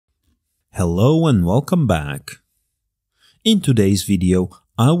Hello and welcome back. In today's video,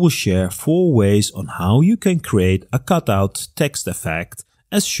 I will share 4 ways on how you can create a cutout text effect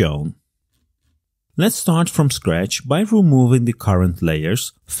as shown. Let's start from scratch by removing the current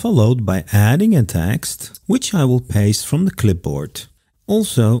layers, followed by adding a text, which I will paste from the clipboard.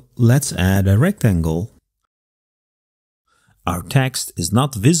 Also, let's add a rectangle. Our text is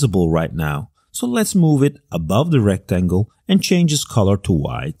not visible right now, so let's move it above the rectangle and change its color to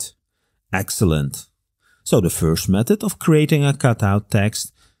white. Excellent. So the first method of creating a cutout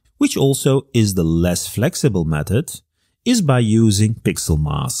text, which also is the less flexible method, is by using pixel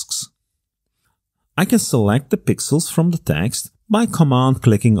masks. I can select the pixels from the text by command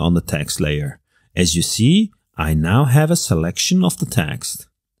clicking on the text layer. As you see, I now have a selection of the text.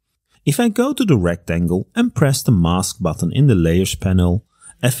 If I go to the rectangle and press the mask button in the layers panel,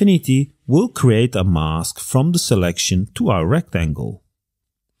 Affinity will create a mask from the selection to our rectangle.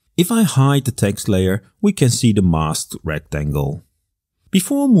 If I hide the text layer, we can see the masked rectangle.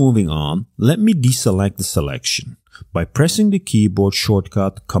 Before moving on, let me deselect the selection by pressing the keyboard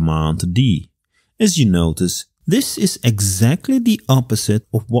shortcut Command D. As you notice, this is exactly the opposite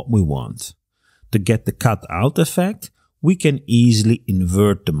of what we want. To get the cutout effect, we can easily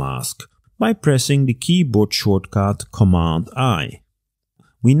invert the mask by pressing the keyboard shortcut Command I.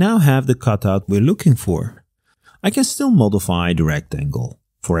 We now have the cutout we're looking for. I can still modify the rectangle.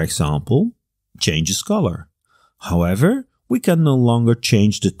 For example, change its color. However, we can no longer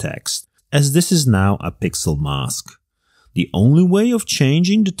change the text, as this is now a pixel mask. The only way of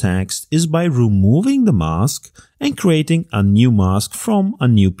changing the text is by removing the mask and creating a new mask from a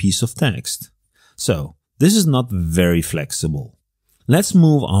new piece of text. So, this is not very flexible. Let's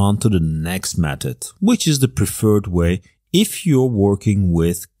move on to the next method, which is the preferred way if you're working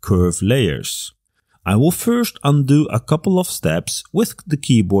with curved layers. I will first undo a couple of steps with the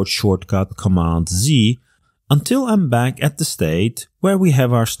keyboard shortcut Command Z until I'm back at the state where we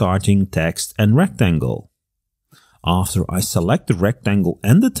have our starting text and rectangle. After I select the rectangle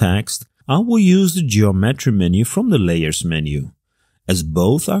and the text, I will use the geometry menu from the layers menu. As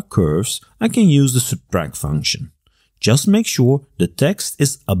both are curves, I can use the subtract function. Just make sure the text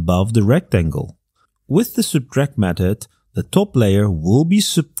is above the rectangle. With the subtract method, the top layer will be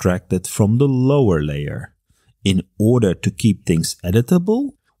subtracted from the lower layer. In order to keep things editable,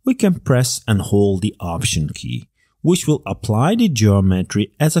 we can press and hold the Option key, which will apply the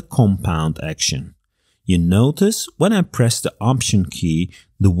geometry as a compound action. You notice when I press the Option key,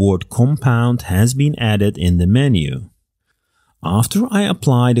 the word compound has been added in the menu. After I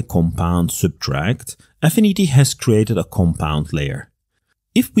apply the compound subtract, Affinity has created a compound layer.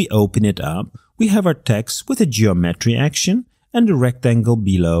 If we open it up, we have our text with a geometry action and the rectangle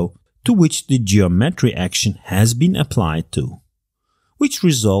below to which the geometry action has been applied to, which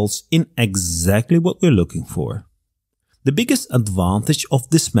results in exactly what we're looking for. The biggest advantage of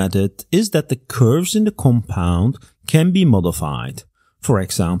this method is that the curves in the compound can be modified. For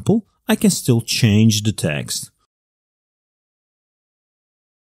example, I can still change the text.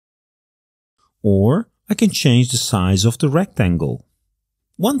 Or I can change the size of the rectangle.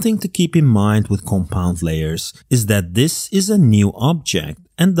 One thing to keep in mind with compound layers is that this is a new object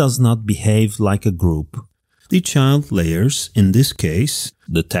and does not behave like a group. The child layers, in this case,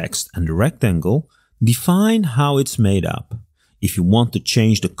 the text and the rectangle, define how it's made up. If you want to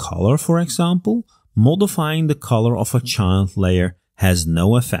change the color, for example, modifying the color of a child layer has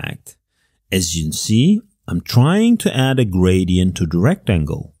no effect. As you can see, I'm trying to add a gradient to the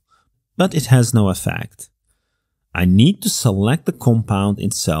rectangle, but it has no effect. I need to select the compound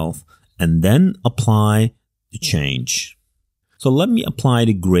itself and then apply the change. So let me apply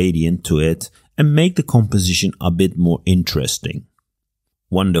the gradient to it and make the composition a bit more interesting.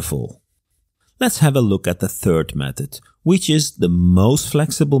 Wonderful. Let's have a look at the third method, which is the most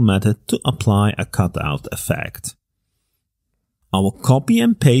flexible method to apply a cutout effect. I will copy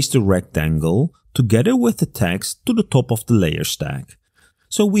and paste the rectangle together with the text to the top of the layer stack.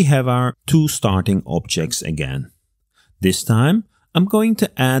 So we have our 2 starting objects again. This time, I'm going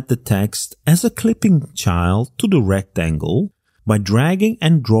to add the text as a clipping child to the rectangle by dragging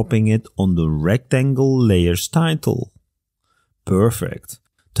and dropping it on the rectangle layer's title. Perfect.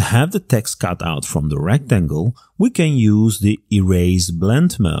 To have the text cut out from the rectangle, we can use the Erase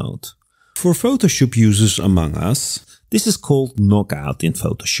Blend mode. For Photoshop users among us, this is called Knockout in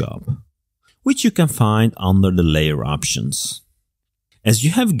Photoshop, which you can find under the layer options. As you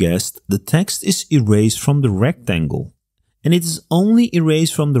have guessed, the text is erased from the rectangle. And it is only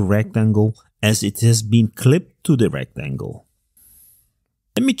erased from the rectangle as it has been clipped to the rectangle.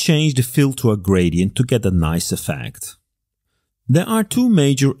 Let me change the fill to a gradient to get a nice effect. There are two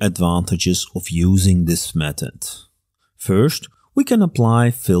major advantages of using this method. First, we can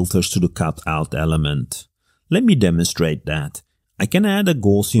apply filters to the cutout element. Let me demonstrate that. I can add a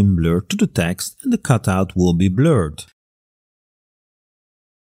Gaussian blur to the text and the cutout will be blurred.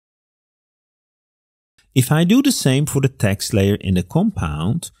 If I do the same for the text layer in the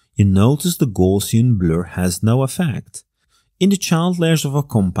compound, you notice the Gaussian blur has no effect. In the child layers of a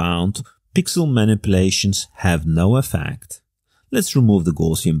compound, pixel manipulations have no effect. Let's remove the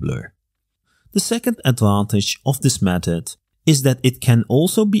Gaussian blur. The second advantage of this method is that it can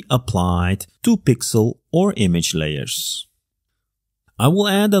also be applied to pixel or image layers. I will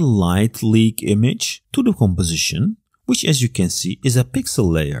add a light leak image to the composition, which as you can see is a pixel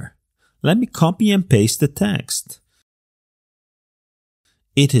layer. Let me copy and paste the text.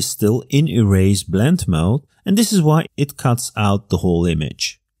 It is still in erase blend mode, and this is why it cuts out the whole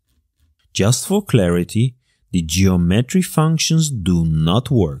image. Just for clarity, the geometry functions do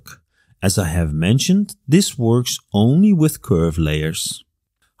not work. As I have mentioned, this works only with curve layers.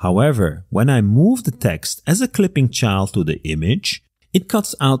 However, when I move the text as a clipping child to the image, it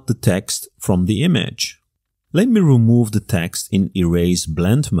cuts out the text from the image. Let me remove the text in erase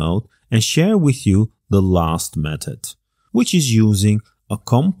blend mode and share with you the last method, which is using a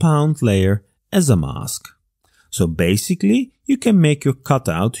compound layer as a mask. So basically, you can make your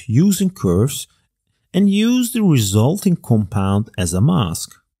cutout using curves and use the resulting compound as a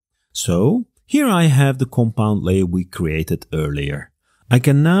mask. So, here I have the compound layer we created earlier. I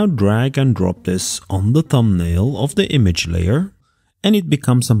can now drag and drop this on the thumbnail of the image layer, and it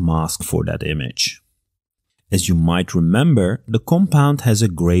becomes a mask for that image. As you might remember, the compound has a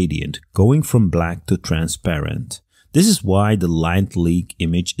gradient going from black to transparent. This is why the light leak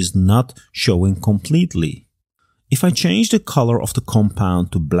image is not showing completely. If I change the color of the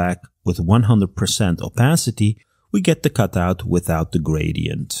compound to black with 100% opacity, we get the cutout without the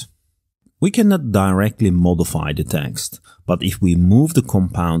gradient. We cannot directly modify the text, but if we move the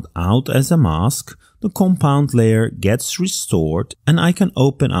compound out as a mask, the compound layer gets restored and I can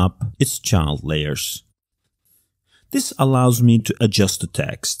open up its child layers. This allows me to adjust the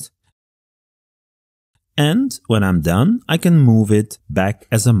text. And when I'm done, I can move it back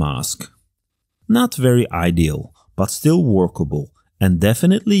as a mask. Not very ideal, but still workable and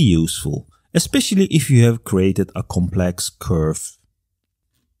definitely useful, especially if you have created a complex curve.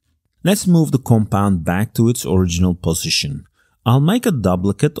 Let's move the compound back to its original position. I'll make a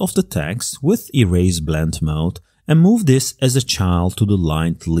duplicate of the text with erase blend mode and move this as a child to the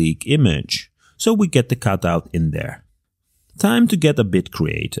light leak image, so we get the cutout in there. Time to get a bit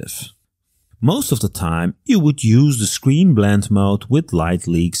creative. Most of the time you would use the screen blend mode with light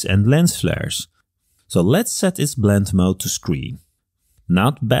leaks and lens flares. So let's set its blend mode to screen.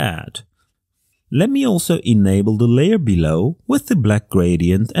 Not bad. Let me also enable the layer below with the black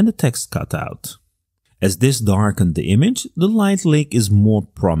gradient and the text cutout. As this darkened the image, the light leak is more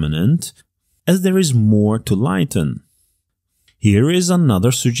prominent as there is more to lighten. Here is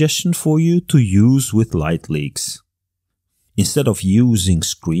another suggestion for you to use with light leaks. Instead of using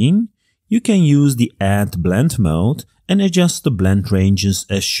screen, you can use the Add Blend mode and adjust the blend ranges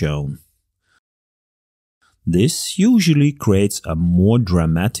as shown. This usually creates a more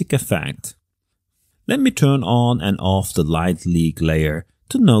dramatic effect. Let me turn on and off the light leak layer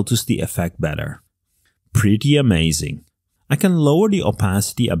to notice the effect better. Pretty amazing. I can lower the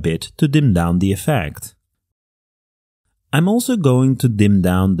opacity a bit to dim down the effect. I'm also going to dim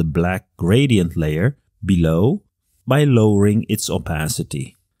down the black gradient layer below by lowering its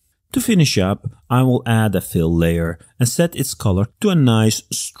opacity. To finish up, I will add a fill layer and set its color to a nice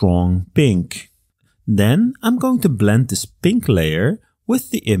strong pink. Then I'm going to blend this pink layer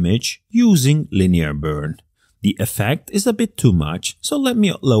with the image using linear burn. The effect is a bit too much, so let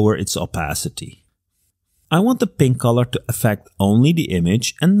me lower its opacity. I want the pink color to affect only the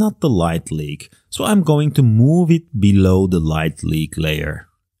image and not the light leak, so I'm going to move it below the light leak layer.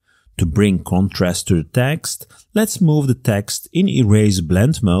 To bring contrast to the text, let's move the text in Erase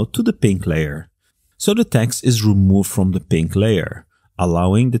Blend mode to the pink layer. So the text is removed from the pink layer,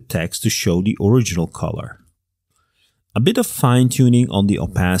 allowing the text to show the original color. A bit of fine-tuning on the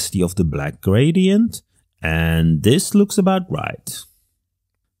opacity of the black gradient, and this looks about right.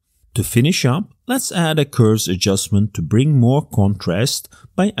 To finish up, let's add a curves adjustment to bring more contrast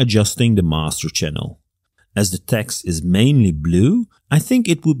by adjusting the master channel. As the text is mainly blue, I think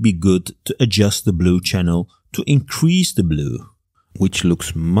it would be good to adjust the blue channel to increase the blue, which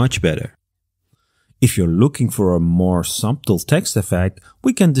looks much better. If you're looking for a more subtle text effect,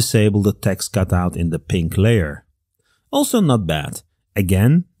 we can disable the text cutout in the pink layer. Also not bad.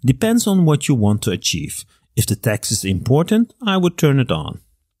 Again, depends on what you want to achieve. If the text is important, I would turn it on.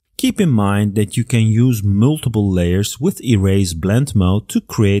 Keep in mind that you can use multiple layers with Erase Blend mode to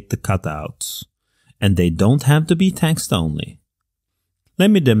create the cutouts. And they don't have to be text only.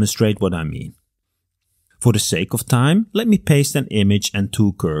 Let me demonstrate what I mean. For the sake of time, let me paste an image and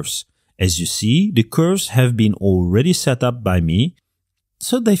two curves. As you see, the curves have been already set up by me,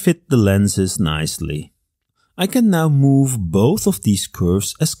 so they fit the lenses nicely. I can now move both of these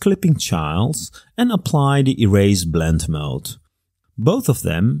curves as clipping childs and apply the Erase Blend mode. Both of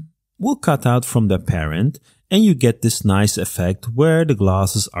them will cut out from their parent, and you get this nice effect where the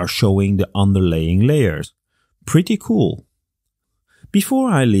glasses are showing the underlaying layers. Pretty cool. Before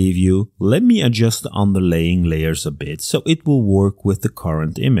I leave you, let me adjust the underlaying layers a bit so it will work with the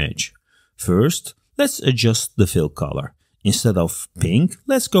current image. First, let's adjust the fill color. Instead of pink,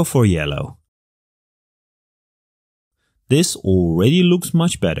 let's go for yellow. This already looks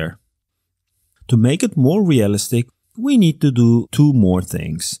much better. To make it more realistic, we need to do two more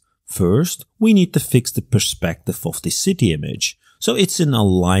things. First, we need to fix the perspective of the city image, so it's in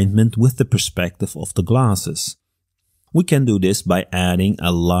alignment with the perspective of the glasses. We can do this by adding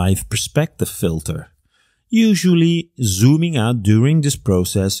a live perspective filter. Usually, zooming out during this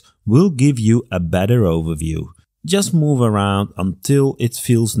process will give you a better overview. Just move around until it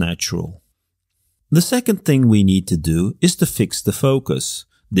feels natural. The second thing we need to do is to fix the focus.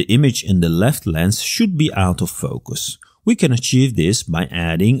 The image in the left lens should be out of focus. We can achieve this by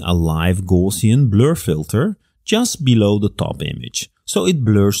adding a live Gaussian blur filter just below the top image, so it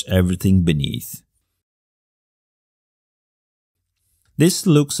blurs everything beneath. This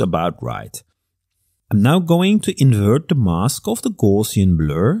looks about right. I'm now going to invert the mask of the Gaussian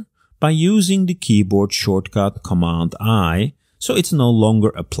blur by using the keyboard shortcut Command I, so it's no longer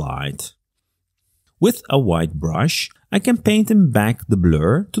applied. With a white brush, I can paint in back the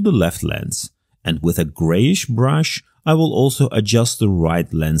blur to the left lens, and with a grayish brush, I will also adjust the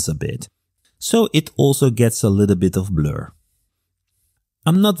right lens a bit, so it also gets a little bit of blur.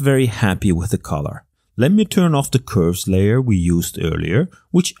 I'm not very happy with the color. Let me turn off the curves layer we used earlier,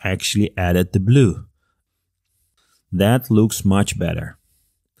 which actually added the blue. That looks much better.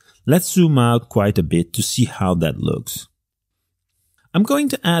 Let's zoom out quite a bit to see how that looks. I'm going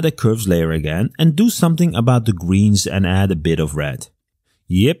to add a curves layer again and do something about the greens and add a bit of red.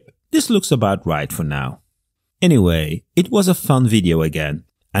 Yep, this looks about right for now. Anyway, it was a fun video again,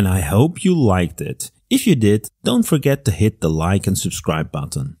 and I hope you liked it. If you did, don't forget to hit the like and subscribe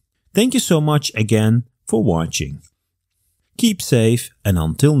button. Thank you so much again for watching. Keep safe and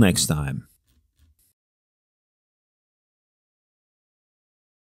until next time.